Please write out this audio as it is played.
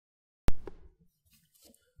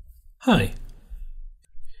Hi.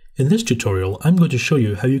 In this tutorial, I'm going to show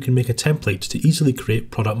you how you can make a template to easily create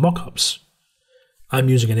product mockups. I'm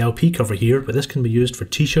using an LP cover here, but this can be used for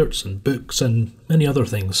t-shirts and books and many other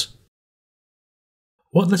things.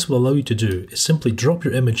 What this will allow you to do is simply drop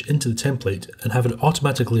your image into the template and have it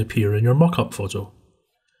automatically appear in your mockup photo.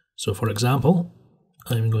 So for example,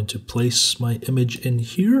 I'm going to place my image in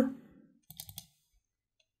here.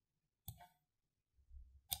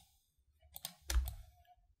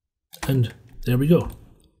 And there we go.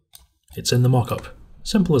 It's in the mockup.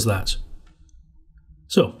 Simple as that.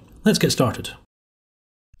 So, let's get started.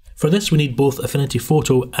 For this we need both Affinity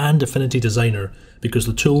Photo and Affinity Designer because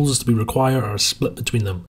the tools we require are split between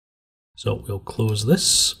them. So we'll close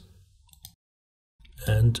this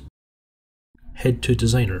and head to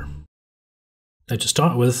Designer. Now to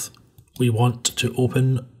start with, we want to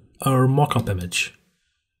open our mockup image.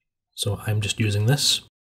 So I'm just using this.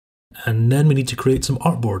 And then we need to create some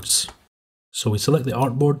artboards. So we select the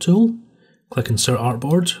artboard tool, click Insert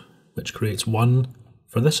Artboard, which creates one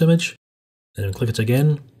for this image, and then click it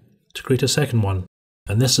again to create a second one.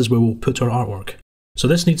 And this is where we'll put our artwork. So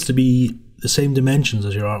this needs to be the same dimensions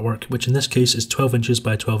as your artwork, which in this case is 12 inches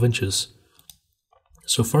by 12 inches.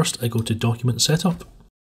 So first I go to Document Setup,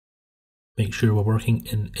 make sure we're working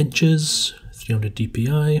in inches, 300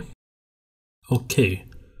 dpi. Okay,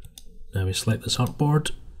 now we select this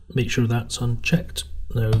artboard. Make sure that's unchecked.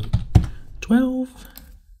 Now, 12,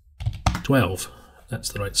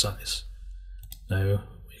 that's the right size. Now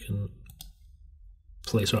we can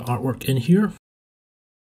place our artwork in here.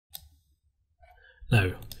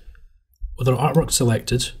 Now, with our artwork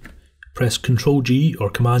selected, press Ctrl G or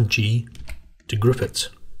Command G to group it.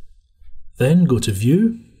 Then go to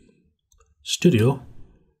View, Studio,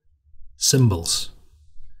 Symbols,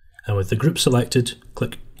 and with the group selected,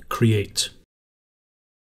 click Create.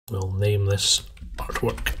 We'll name this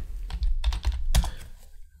artwork.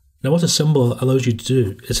 Now what a symbol allows you to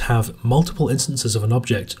do is have multiple instances of an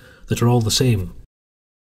object that are all the same.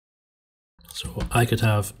 So I could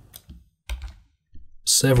have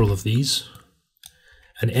several of these,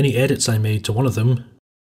 and any edits I made to one of them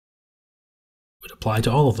would apply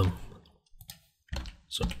to all of them.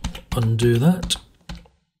 So undo that.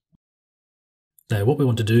 Now what we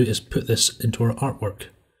want to do is put this into our artwork.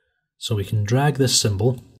 So we can drag this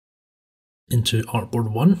symbol into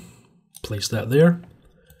Artboard 1, place that there,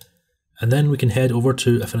 and then we can head over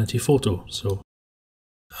to Affinity Photo. So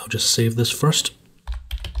I'll just save this first,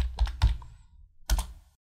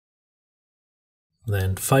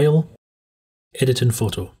 then File, Edit in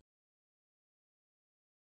Photo.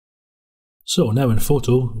 So now in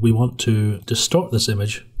Photo we want to distort this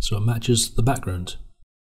image so it matches the background.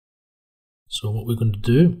 So what we're going to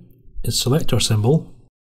do is select our symbol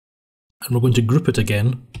and we're going to group it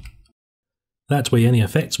again. That way any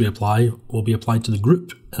effects we apply will be applied to the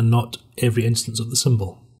group and not every instance of the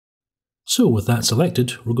symbol. So with that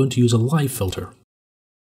selected, we're going to use a live filter.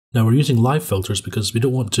 Now we're using live filters because we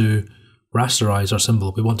don't want to rasterize our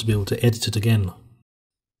symbol, we want to be able to edit it again.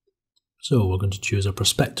 So we're going to choose a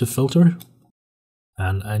perspective filter,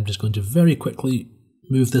 and I'm just going to very quickly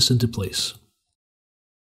move this into place.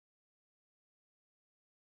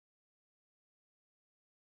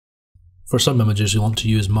 For some images you want to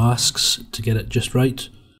use masks to get it just right,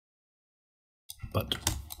 but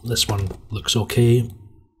this one looks okay,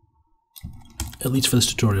 at least for this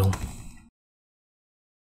tutorial.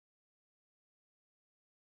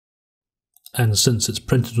 And since it's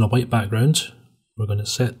printed on a white background, we're going to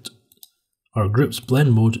set our group's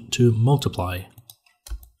blend mode to multiply,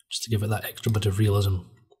 just to give it that extra bit of realism.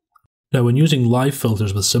 Now when using live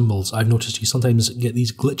filters with symbols, I've noticed you sometimes get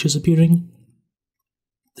these glitches appearing.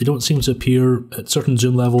 They don't seem to appear at certain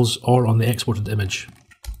zoom levels or on the exported image.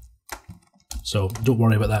 So don't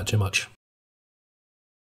worry about that too much.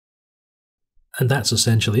 And that's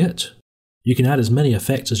essentially it. You can add as many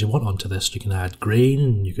effects as you want onto this. You can add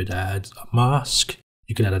grain, you could add a mask,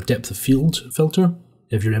 you could add a depth of field filter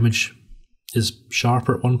if your image is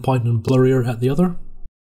sharper at one point and blurrier at the other.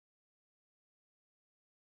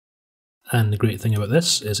 And the great thing about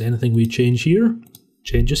this is anything we change here,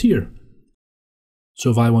 changes here. So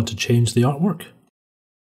if I want to change the artwork,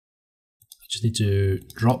 I just need to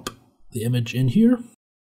drop the image in here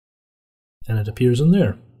and it appears in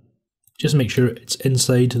there. Just make sure it's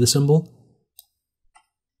inside the symbol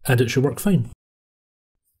and it should work fine.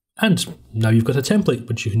 And now you've got a template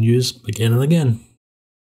which you can use again and again.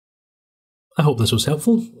 I hope this was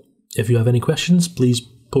helpful. If you have any questions, please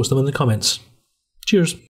post them in the comments.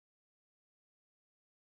 Cheers!